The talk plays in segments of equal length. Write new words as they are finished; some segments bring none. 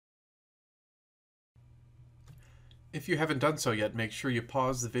If you haven't done so yet, make sure you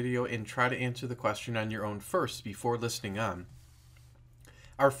pause the video and try to answer the question on your own first before listening on.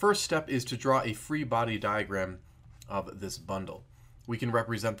 Our first step is to draw a free body diagram of this bundle. We can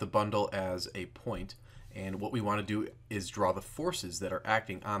represent the bundle as a point, and what we want to do is draw the forces that are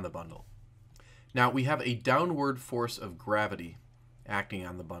acting on the bundle. Now we have a downward force of gravity acting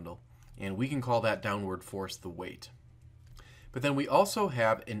on the bundle, and we can call that downward force the weight. But then we also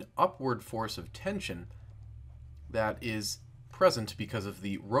have an upward force of tension that is present because of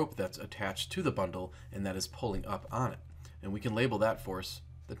the rope that's attached to the bundle and that is pulling up on it. And we can label that force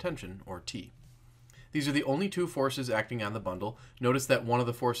the tension, or T. These are the only two forces acting on the bundle. Notice that one of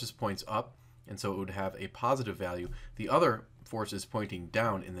the forces points up, and so it would have a positive value. The other force is pointing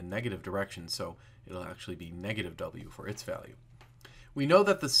down in the negative direction, so it'll actually be negative W for its value. We know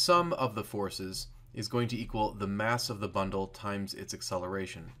that the sum of the forces is going to equal the mass of the bundle times its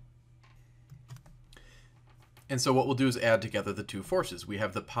acceleration. And so what we'll do is add together the two forces. We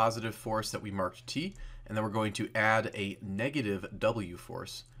have the positive force that we marked T, and then we're going to add a negative W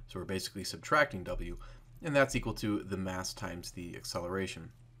force. So we're basically subtracting W, and that's equal to the mass times the acceleration.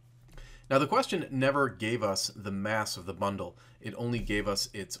 Now the question never gave us the mass of the bundle. It only gave us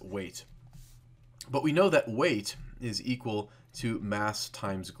its weight. But we know that weight is equal to mass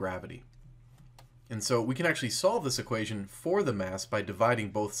times gravity. And so we can actually solve this equation for the mass by dividing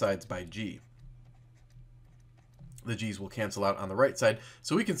both sides by g. The g's will cancel out on the right side,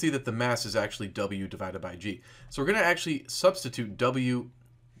 so we can see that the mass is actually W divided by g. So we're going to actually substitute W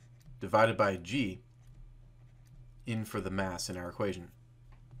divided by g in for the mass in our equation.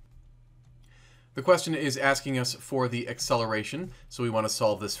 The question is asking us for the acceleration, so we want to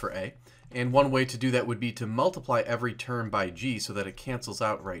solve this for a. And one way to do that would be to multiply every term by g so that it cancels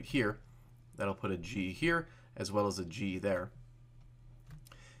out right here. That'll put a g here as well as a g there.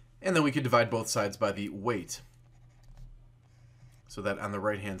 And then we could divide both sides by the weight, so that on the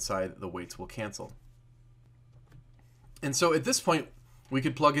right-hand side, the weights will cancel. And so at this point, we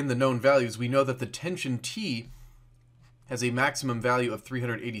could plug in the known values. We know that the tension T has a maximum value of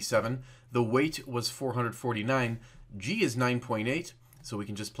 387. The weight was 449. G is 9.8, so we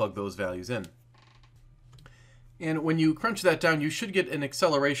can just plug those values in. And when you crunch that down, you should get an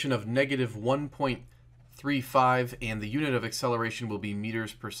acceleration of negative 1.35, and the unit of acceleration will be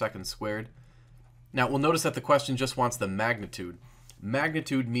meters per second squared. Now, we'll notice that the question just wants the magnitude.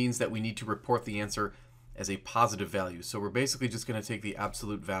 Magnitude means that we need to report the answer as a positive value. So we're basically just going to take the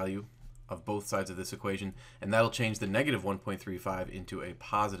absolute value of both sides of this equation, and that'll change the negative 1.35 into a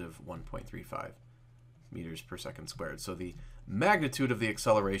positive 1.35 meters per second squared. So the magnitude of the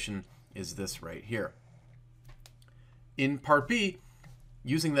acceleration is this right here. In part B,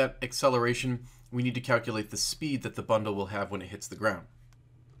 using that acceleration, we need to calculate the speed that the bundle will have when it hits the ground.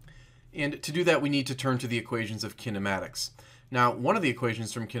 And to do that, we need to turn to the equations of kinematics. Now, one of the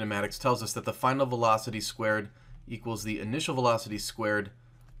equations from kinematics tells us that the final velocity squared equals the initial velocity squared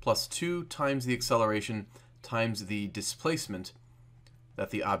plus 2 times the acceleration times the displacement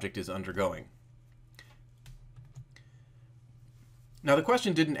that the object is undergoing. Now, the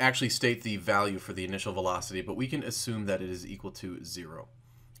question didn't actually state the value for the initial velocity, but we can assume that it is equal to 0.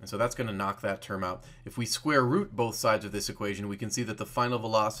 And so that's going to knock that term out. If we square root both sides of this equation, we can see that the final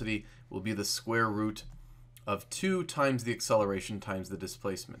velocity will be the square root of 2 times the acceleration times the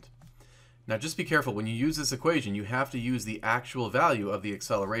displacement. Now just be careful, when you use this equation, you have to use the actual value of the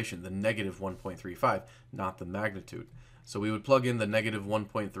acceleration, the negative 1.35, not the magnitude. So we would plug in the negative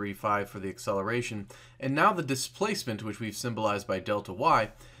 1.35 for the acceleration, and now the displacement, which we've symbolized by delta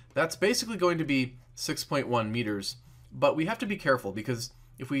y, that's basically going to be 6.1 meters, but we have to be careful because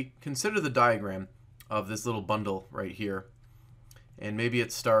if we consider the diagram of this little bundle right here, and maybe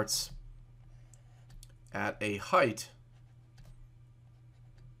it starts at a height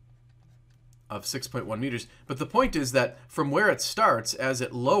of 6.1 meters. But the point is that from where it starts, as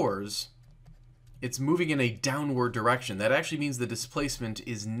it lowers, it's moving in a downward direction. That actually means the displacement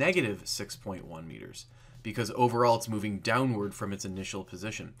is negative 6.1 meters because overall it's moving downward from its initial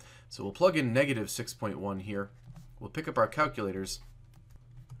position. So we'll plug in negative 6.1 here. We'll pick up our calculators,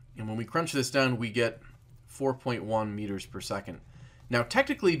 and when we crunch this down, we get 4.1 meters per second. Now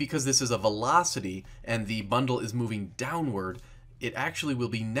technically, because this is a velocity and the bundle is moving downward, it actually will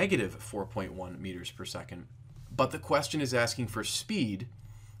be negative 4.1 meters per second. But the question is asking for speed,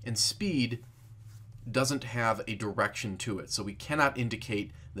 and speed doesn't have a direction to it. So we cannot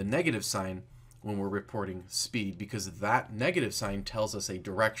indicate the negative sign when we're reporting speed because that negative sign tells us a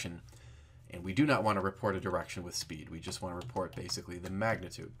direction. And we do not want to report a direction with speed. We just want to report basically the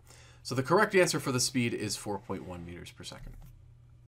magnitude. So the correct answer for the speed is 4.1 meters per second.